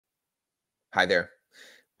Hi there,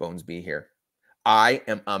 Bones B here. I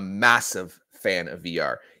am a massive fan of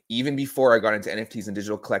VR. Even before I got into NFTs and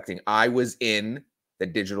digital collecting, I was in the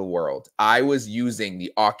digital world. I was using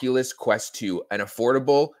the Oculus Quest 2, an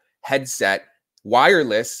affordable headset,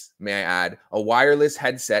 wireless, may I add, a wireless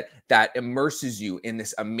headset that immerses you in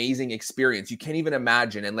this amazing experience. You can't even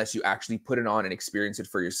imagine unless you actually put it on and experience it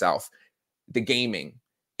for yourself. The gaming,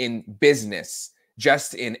 in business,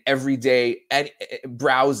 just in everyday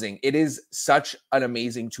browsing. It is such an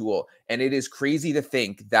amazing tool. And it is crazy to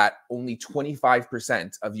think that only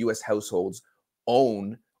 25% of US households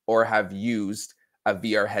own or have used a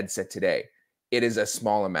VR headset today. It is a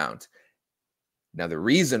small amount. Now,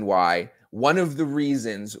 one of the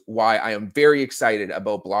reasons why I am very excited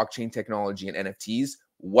about blockchain technology and NFTs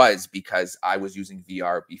was because I was using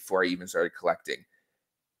VR before I even started collecting.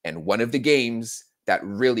 And one of the games that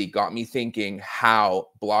really got me thinking how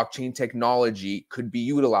blockchain technology could be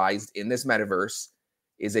utilized in this metaverse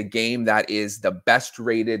is a game that is the best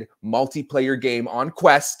rated multiplayer game on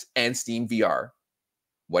Quest and Steam VR.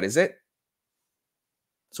 What is it?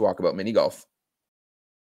 It's Walkabout Mini Golf.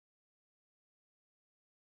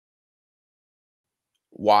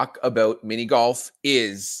 Walkabout Mini Golf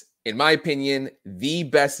is, in my opinion, the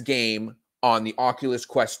best game on the Oculus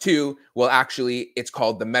Quest 2. Well, actually, it's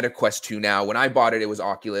called the Meta Quest 2 now. When I bought it, it was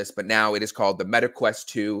Oculus, but now it is called the Meta Quest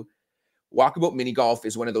 2. Walkabout Mini Golf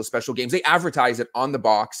is one of those special games. They advertise it on the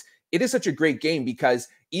box. It is such a great game because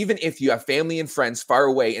even if you have family and friends far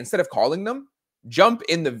away, instead of calling them, jump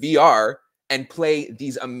in the VR and play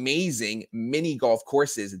these amazing mini golf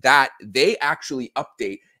courses that they actually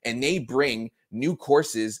update, and they bring new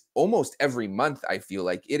courses almost every month. I feel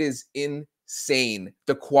like it is insane,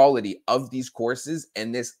 the quality of these courses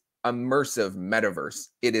and this immersive metaverse.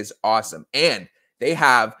 It is awesome. And they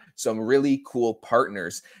have some really cool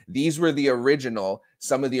partners. These were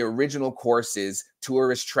some of the original courses: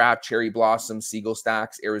 Tourist Trap, Cherry Blossom, Seagull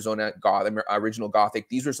Stacks, Arizona Original Gothic.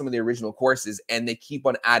 These were some of the original courses, and they keep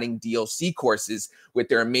on adding DLC courses with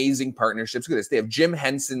their amazing partnerships. Look at this. They have Jim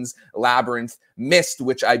Henson's Labyrinth, Myst,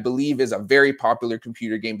 which I believe is a very popular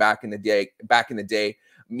computer game back in the day.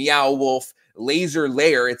 Meow Wolf, Laser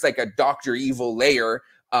Lair. It's like a Dr. Evil lair.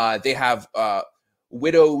 They have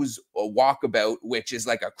Widow's Walkabout, which is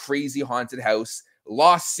like a crazy haunted house.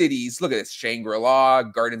 Lost Cities, look at this: Shangri-La,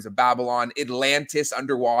 Gardens of Babylon, Atlantis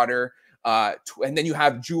underwater. And then you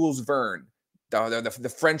have Jules Verne,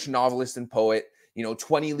 the French novelist and poet,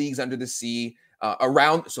 20 Leagues Under the Sea.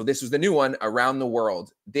 So this was the new one, Around the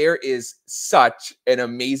World. There is such an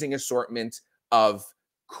amazing assortment of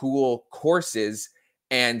cool courses,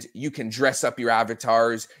 and you can dress up your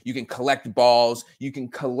avatars. You can collect balls. You can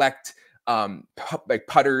collect like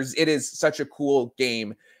putters. It is such a cool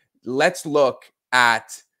game. Let's look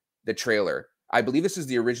at the trailer. I believe this is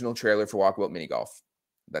the original trailer for Walkabout Mini Golf.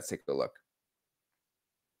 Let's take a look.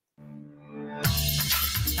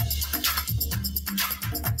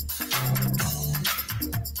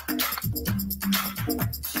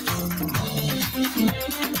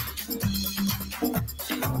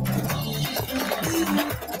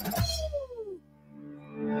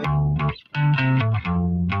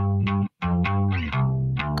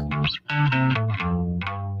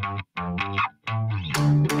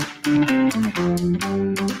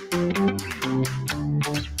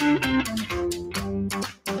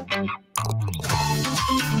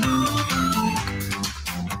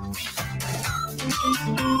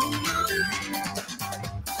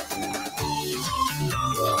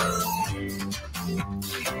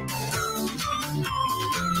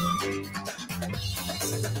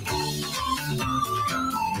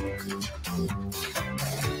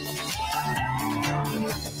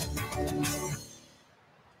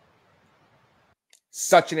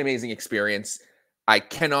 Such an amazing experience. I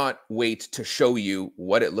cannot wait to show you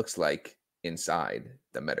what it looks like inside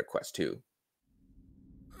the Meta Quest 2.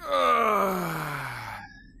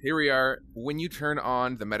 Here we are. When you turn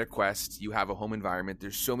on the Meta Quest, you have a home environment.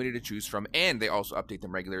 There's so many to choose from, and they also update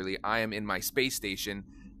them regularly. I am in my space station.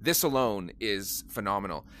 This alone is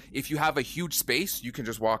phenomenal. If you have a huge space, you can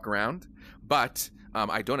just walk around, but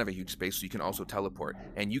I don't have a huge space, so you can also teleport,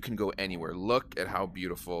 and you can go anywhere. Look at how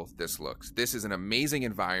beautiful this looks. This is an amazing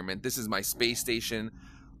environment. This is my space station.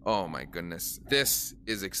 Oh my goodness. This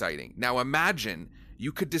is exciting. Now imagine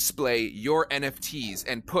you could display your NFTs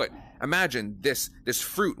and imagine this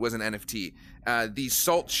fruit was an NFT. These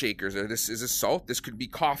salt shakers, or this is a salt. This could be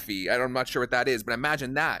coffee. I'm not sure what that is, but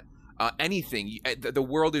imagine that. Anything. The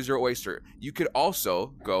world is your oyster. You could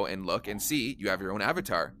also go and look and see you have your own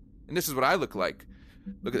avatar. And this is what I look like.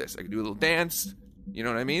 Look at this. I can do a little dance. You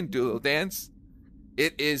know what I mean? Do a little dance.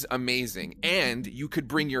 It is amazing. And you could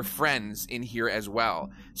bring your friends in here as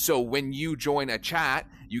well. So when you join a chat,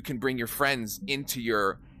 you can bring your friends into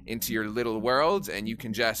your little world, and you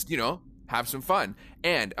can just, you know, have some fun.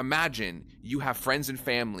 And imagine you have friends and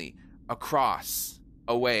family across,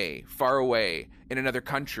 away, far away, in another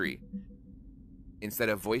country. Instead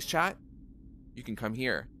of voice chat, you can come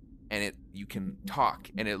here and you can talk,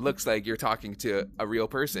 and it looks like you're talking to a real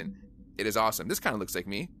person. It is awesome. This kind of looks like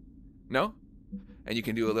me. No? And you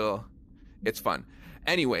can do a little, it's fun.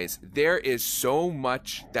 Anyways, there is so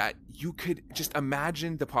much that you could just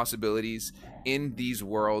imagine the possibilities in these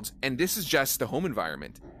worlds. And this is just the home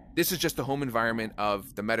environment. This is just the home environment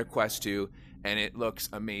of the Meta Quest 2, and it looks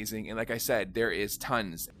amazing. And like I said, there is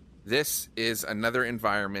tons. This is another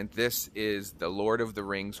environment. This is the Lord of the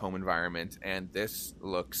Rings home environment, and this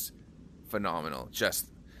looks phenomenal.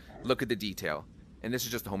 Just look at the detail. And this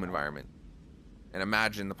is just the home environment. And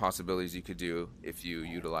imagine the possibilities you could do if you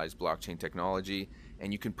utilize blockchain technology,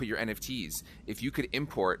 and you can put your NFTs. If you could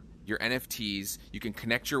import your NFTs, you can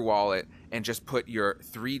connect your wallet and just put your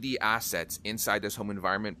 3D assets inside this home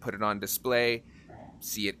environment, put it on display,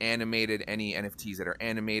 see it animated, any NFTs that are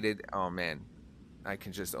animated. Oh man, I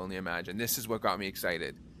can just only imagine. This is what got me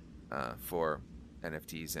excited for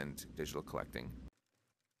NFTs and digital collecting.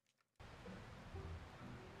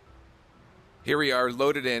 Here we are,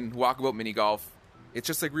 loaded in, Walkabout mini golf. It's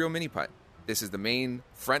just like real mini putt. This is the main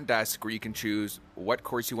front desk where you can choose what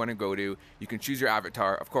course you want to go to. You can choose your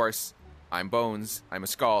avatar. Of course, I'm Bones, I'm a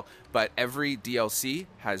skull, but every DLC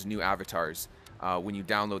has new avatars. When you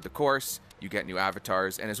download the course, you get new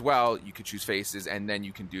avatars, and as well, you can choose faces, and then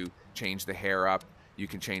you can change the hair up, you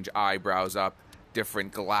can change eyebrows up,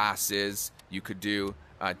 different glasses, you could do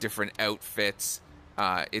different outfits.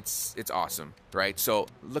 It's awesome, right? So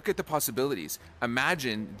look at the possibilities.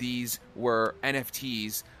 Imagine these were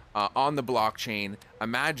NFTs on the blockchain.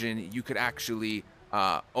 Imagine you could actually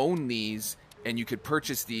own these, and you could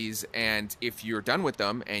purchase these, and if you're done with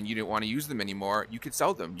them and you didn't want to use them anymore, you could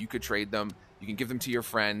sell them, you could trade them, you can give them to your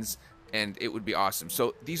friends, and it would be awesome.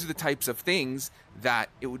 So these are the types of things that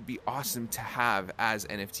it would be awesome to have as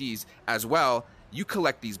NFTs. As well, you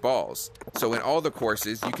collect these balls. So in all the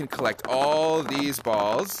courses, you can collect all these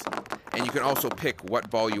balls, and you can also pick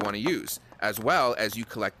what ball you want to use, as well as you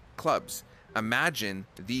collect clubs. Imagine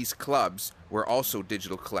these clubs were also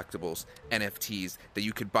digital collectibles, NFTs that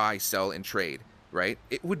you could buy, sell, and trade, right?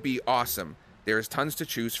 It would be awesome. There's tons to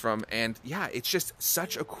choose from, and yeah, it's just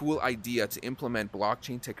such a cool idea to implement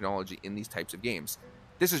blockchain technology in these types of games.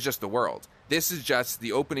 This is just the world. This is just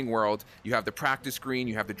the opening world. You have the practice screen,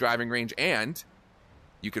 you have the driving range, and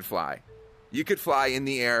you could fly. You could fly in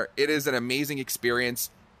the air. It is an amazing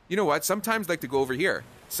experience. You know what? Sometimes I like to go over here.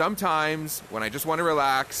 Sometimes when I just want to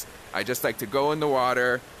relax, I just like to go in the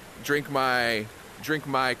water, drink my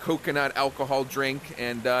coconut alcohol drink,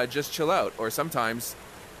 and just chill out. Or sometimes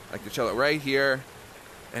I like to chill out right here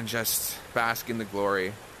and just bask in the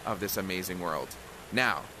glory of this amazing world.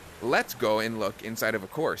 Now, let's go and look inside of a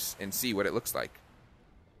course and see what it looks like.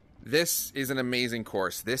 This is an amazing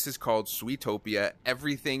course. This is called Sweetopia,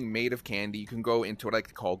 everything made of candy. You can go into what I like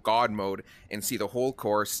to call God mode and see the whole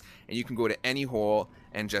course, and you can go to any hole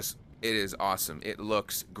and just, it is awesome. It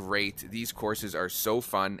looks great. These courses are so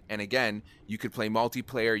fun, and again, you could play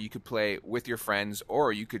multiplayer, you could play with your friends,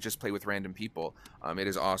 or you could just play with random people. It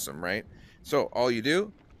is awesome, right? So all you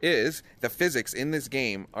do is, the physics in this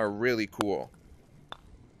game are really cool.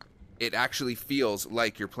 It actually feels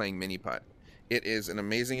like you're playing mini putt. It is an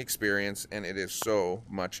amazing experience, and it is so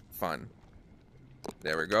much fun.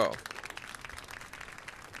 There we go.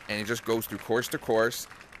 And it just goes through course to course,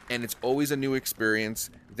 and it's always a new experience.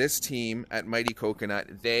 This team at Mighty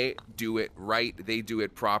Coconut, they do it right. They do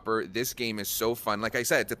it proper. This game is so fun. Like I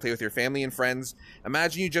said, to play with your family and friends.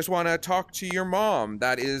 Imagine you just want to talk to your mom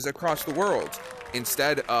that is across the world.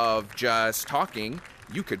 Instead of just talking,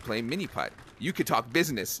 you could play mini putt. You could talk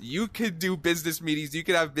business. You could do business meetings. You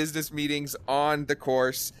could have business meetings on the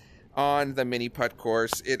course, on the mini putt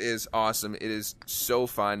course. It is awesome. It is so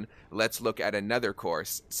fun. Let's look at another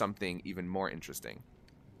course, something even more interesting.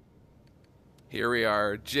 Here we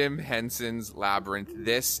are, Jim Henson's Labyrinth.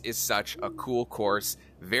 This is such a cool course.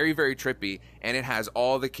 Very, very trippy. And it has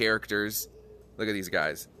all the characters. Look at these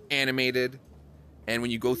guys. Animated. And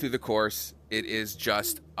when you go through the course, it is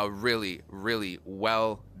just a really, really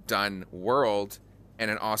well done world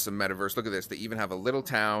and an awesome metaverse. Look at this. They even have a little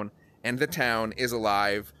town, and the town is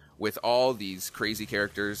alive with all these crazy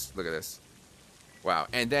characters. Look at this. Wow.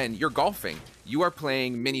 And then you're golfing. You are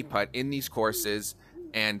playing mini putt in these courses,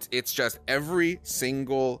 and it's just every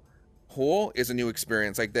single hole is a new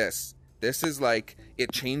experience. Like this. This is like,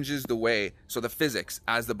 it changes the way, so the physics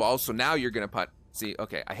as the balls. So now you're gonna putt. See,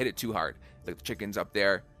 okay, I hit it too hard. The chicken's up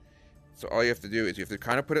there. So all you have to do is you have to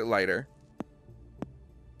kind of put it lighter.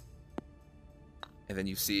 And then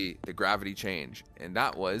you see the gravity change. And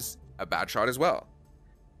that was a bad shot as well.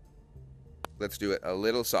 Let's do it a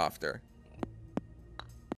little softer.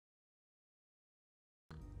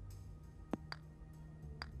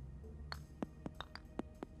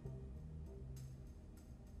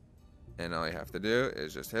 And all you have to do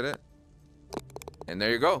is just hit it. And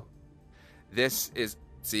there you go. This is,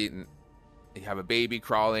 see, you have a baby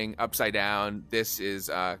crawling upside down. This is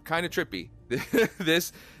kind of trippy.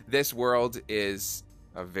 This world is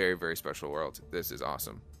a very, very special world. This is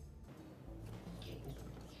awesome.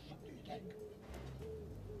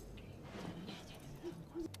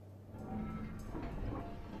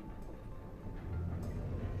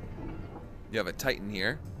 You have a Titan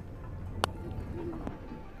here.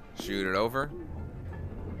 Shoot it over.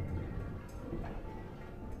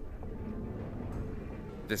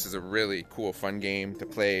 This is a really cool, fun game to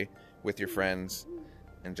play with your friends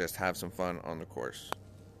and just have some fun on the course.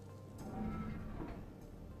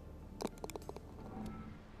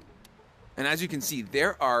 And as you can see,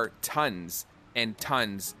 there are tons and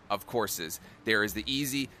tons of courses. There is the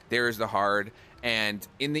easy, there is the hard, and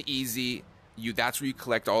in the easy, that's where you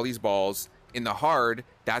collect all these balls. In the hard,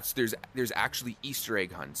 there's actually Easter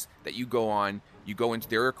egg hunts that you go on. You go into,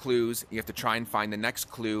 there are clues. You have to try and find the next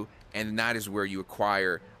clue, and that is where you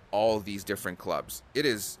acquire all these different clubs. It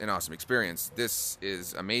is an awesome experience. This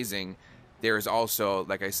is amazing. There is also,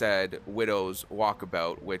 like I said, Widow's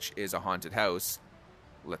Walkabout, which is a haunted house.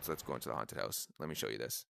 Let's go into the haunted house. Let me show you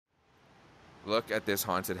this. Look at this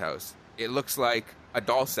haunted house. It looks like a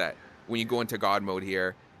doll set when you go into God mode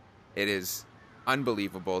here. It is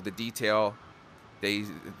unbelievable. The detail,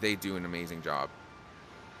 they do an amazing job.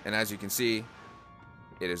 And as you can see,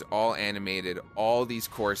 it is all animated. All these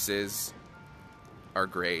courses are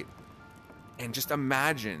great. And just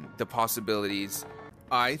imagine the possibilities.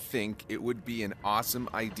 I think it would be an awesome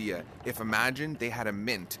idea if, imagine they had a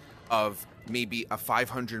mint of maybe a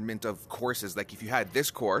 500 mint of courses. Like if you had this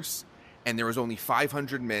course and there was only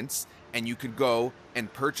 500 mints and you could go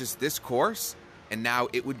and purchase this course, and now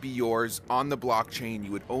it would be yours on the blockchain.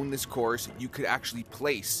 You would own this course. You could actually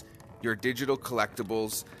place your digital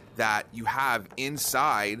collectibles that you have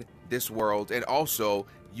inside this world. And also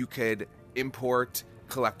you could import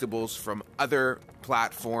collectibles from other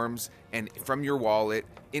platforms and from your wallet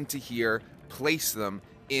into here, place them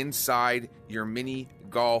inside your mini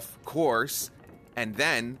golf course, and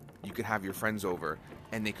then you could have your friends over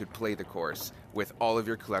and they could play the course with all of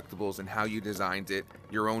your collectibles and how you designed it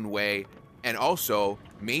your own way. And also,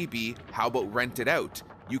 maybe, how about rent it out?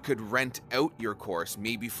 You could rent out your course,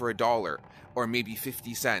 maybe for $1 or maybe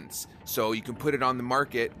 50 cents. So you can put it on the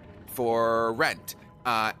market for rent.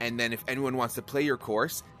 And then if anyone wants to play your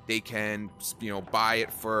course, they can, buy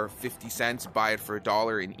it for 50 cents, buy it for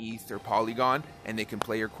 $1 in ETH or Polygon, and they can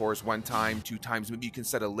play your course 1 time, 2 times. Maybe you can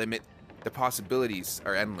set a limit. The possibilities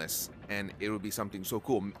are endless, and it would be something so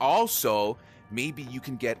cool. Also, maybe you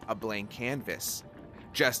can get a blank canvas.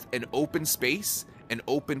 Just an open space, an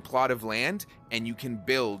open plot of land, and you can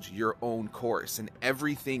build your own course. And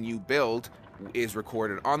everything you build is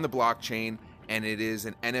recorded on the blockchain, and it is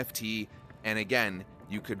an NFT. And again,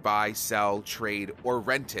 you could buy, sell, trade, or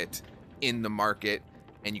rent it in the market,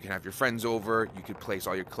 and you can have your friends over. You could place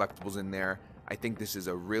all your collectibles in there. I think this is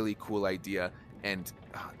a really cool idea, and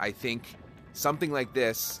I think something like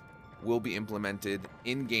this will be implemented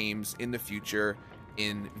in games in the future,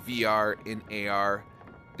 in VR, in AR.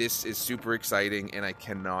 This is super exciting, and I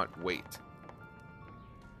cannot wait.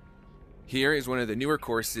 Here is one of the newer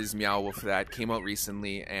courses, Meow Wolf, that came out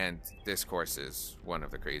recently, and this course is one of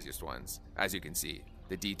the craziest ones. As you can see,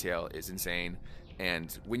 the detail is insane,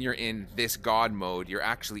 and when you're in this God mode, you're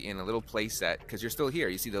actually in a little playset, because you're still here.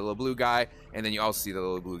 You see the little blue guy, and then you also see the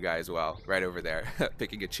little blue guy as well, right over there,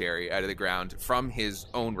 picking a cherry out of the ground from his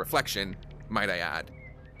own reflection, might I add.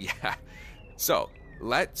 Yeah. So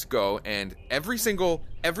let's go, and every single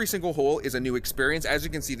hole is a new experience. As you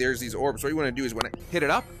can see, there's these orbs. What you want to do is want to hit it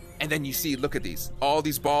up, and then you see, look at these. All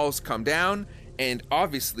these balls come down, and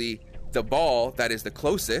obviously the ball that is the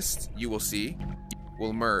closest, you will see,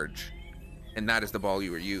 will merge, and that is the ball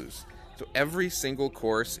you will use. So every single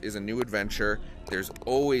course is a new adventure. There's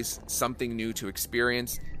always something new to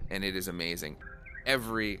experience, and it is amazing.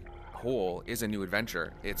 Every hole is a new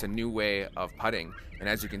adventure. It's a new way of putting, and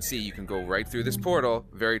as you can see, you can go right through this portal,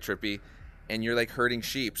 very trippy, and you're like herding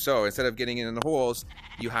sheep. So instead of getting in the holes,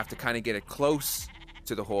 you have to kind of get it close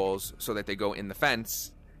to the holes so that they go in the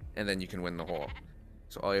fence, and then you can win the hole.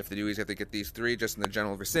 So all you have to do is you have to get these 3 just in the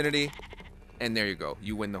general vicinity. And there you go.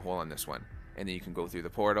 You win the hole on this one. And then you can go through the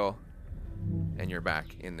portal. And you're back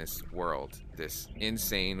in this world. This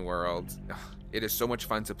insane world. Ugh, it is so much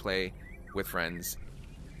fun to play with friends.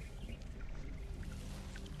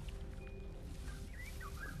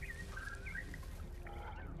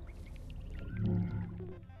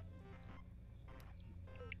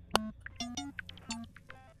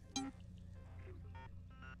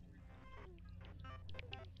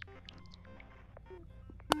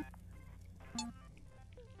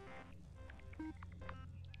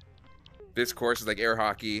 This course is like air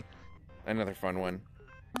hockey. Another fun one.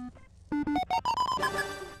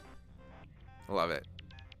 Love it.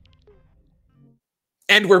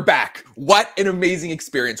 And we're back. What an amazing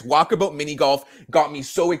experience. Walkabout Mini Golf got me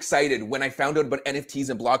so excited when I found out about NFTs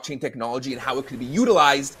and blockchain technology and how it could be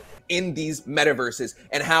utilized in these metaverses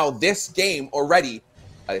and how this game already,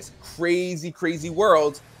 this crazy, crazy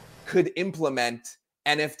world, could implement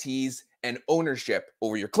NFTs and ownership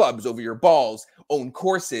over your clubs, over your balls, own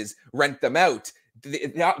courses, rent them out.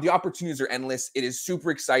 The opportunities are endless. It is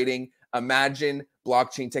super exciting. Imagine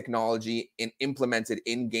blockchain technology implemented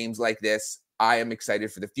in games like this. I am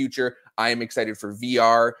excited for the future. I am excited for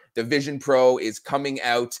VR. The Vision Pro is coming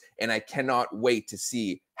out, and I cannot wait to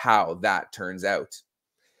see how that turns out.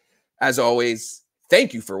 As always,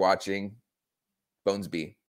 thank you for watching. Bones B.